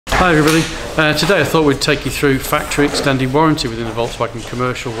Hi everybody, today I thought we'd take you through factory extended warranty within the Volkswagen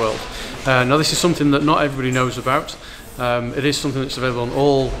commercial world. Now this is something that not everybody knows about. It is something that's available on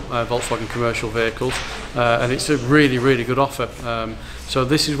all Volkswagen commercial vehicles, and it's a really good offer. So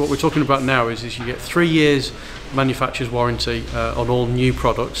this is what we're talking about now, is you get 3 years manufacturer's warranty on all new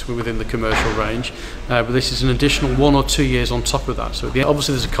products within the commercial range, but this is an additional 1 or 2 years on top of that. So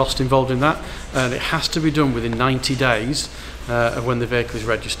obviously there's a cost involved in that, and it has to be done within 90 days of when the vehicle is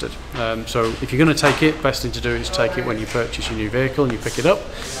registered. So if you're going to take it, best thing to do is take it when you purchase your new vehicle and you pick it up,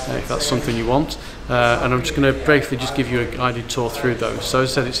 if that's something you want. And I'm just going to briefly just give you a guided tour through those. So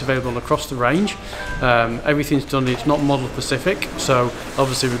as I said, it's available across the range. Everything's done, it's not model specific, so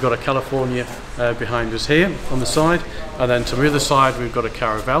obviously we've got a California behind us here on the side, and then to the other side we've got a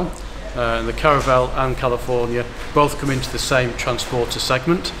Caravelle. And the Caravelle and California both come into the same transporter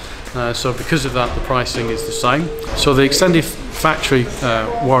segment, so because of that the pricing is the same. So the extended factory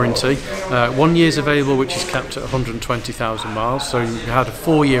warranty, 1 year's available, which is capped at 120,000 miles. So you had a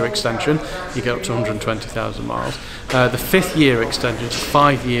 4-year extension, you get up to 120,000 miles. The 5th year extension,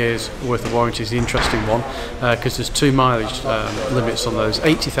 5 years worth of warranty, is the interesting one, because there's 2 mileage limits on those,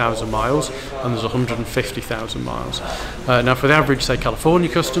 80,000 miles and there's 150,000 miles. Now for the average, say, California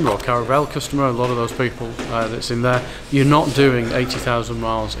customer or Caravelle customer, a lot of those people that's in there, you're not doing 80,000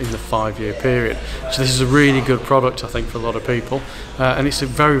 miles in the 5-year period. So this is a really good product, I think, for a lot of people, and it's a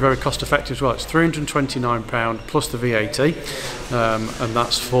very cost effective as well. It's £329 plus the VAT, and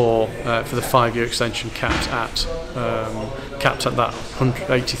that's for the 5-year extension capped at that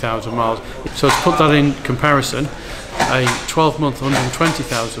 180,000 miles. So to put that in comparison, a 12-month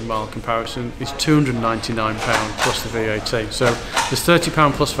 120,000 mile comparison is £299 plus the VAT. So there's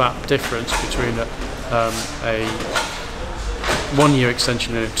 £30 plus VAT difference between a 1-year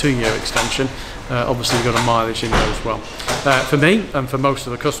extension and a 2-year extension. Obviously we've got a mileage in there as well. For me and for most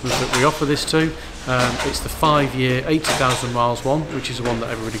of the customers that we offer this to, it's the 5-year 80,000 miles one, which is the one that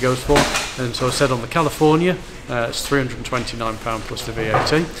everybody goes for. And so I said on the California, it's £329 plus the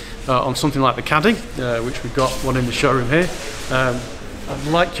VAT. On something like the Caddy, which we've got one in the showroom here, I'd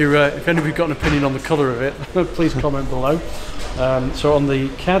like your, if anybody's got an opinion on the colour of it, please comment below. So on the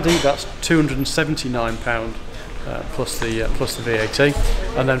Caddy, that's £279 plus the VAT.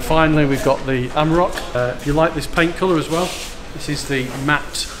 And then finally we've got the Amarok. If you like this paint colour as well, this is the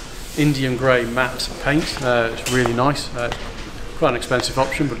matte Indian grey matte paint. It's really nice. Quite an expensive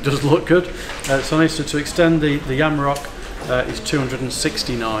option, but it does look good. So nice. So to extend the Amarok is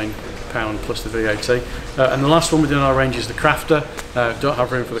 £269 plus the VAT. And the last one within our range is the Crafter. Don't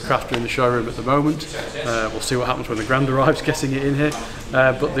have room for the Crafter in the showroom at the moment. We'll see what happens when the Grand arrives getting it in here.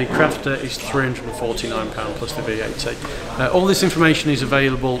 But the Crafter is £349 plus the VAT. All this information is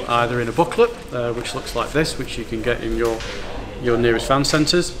available either in a booklet, which looks like this, which you can get in your nearest van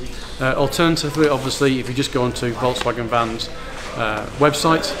centres. Alternatively, obviously, if you just go onto Volkswagen Vans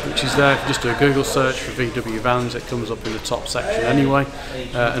website, which is there, just do a Google search for VW Vans, it comes up in the top section anyway,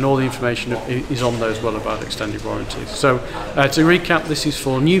 and all the information is on there as well about extended warranties. So to recap, this is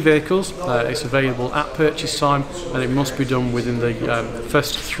for new vehicles. It's available at purchase time, and it must be done within the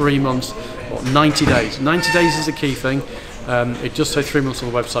first 3 months or 90 days. 90 days is a key thing. It does say 3 months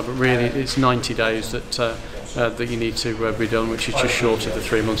on the website, but really it's 90 days that you need to be done, which is just short of the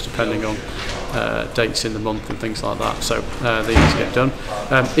 3 months depending on dates in the month and things like that. So they need to get done.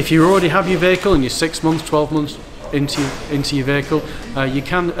 If you already have your vehicle and you're 6 months, 12 months into your vehicle, you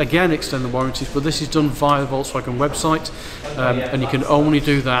can again extend the warranties, but this is done via the Volkswagen website, and you can only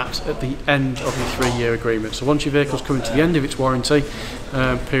do that at the end of your 3-year agreement. So once your vehicle's coming to the end of its warranty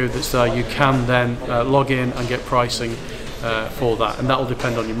period that's there, you can then log in and get pricing for that, and that will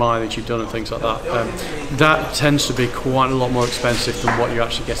depend on your mileage you've done and things like that. That tends to be quite a lot more expensive than what you're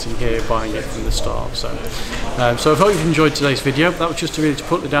actually getting here buying it from the start. So I hope you've enjoyed today's video. That was just really to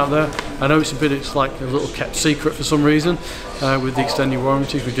put it out there. I know it's like a little kept secret for some reason with the extended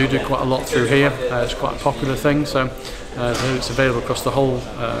warranties. We do quite a lot through here. It's quite a popular thing, so it's available across the whole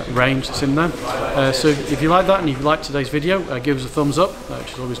range that's in there. So if you like that and if you like today's video, give us a thumbs up,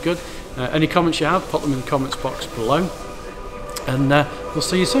 which is always good. Any comments you have, pop them in the comments box below. And we'll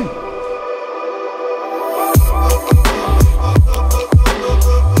see you soon.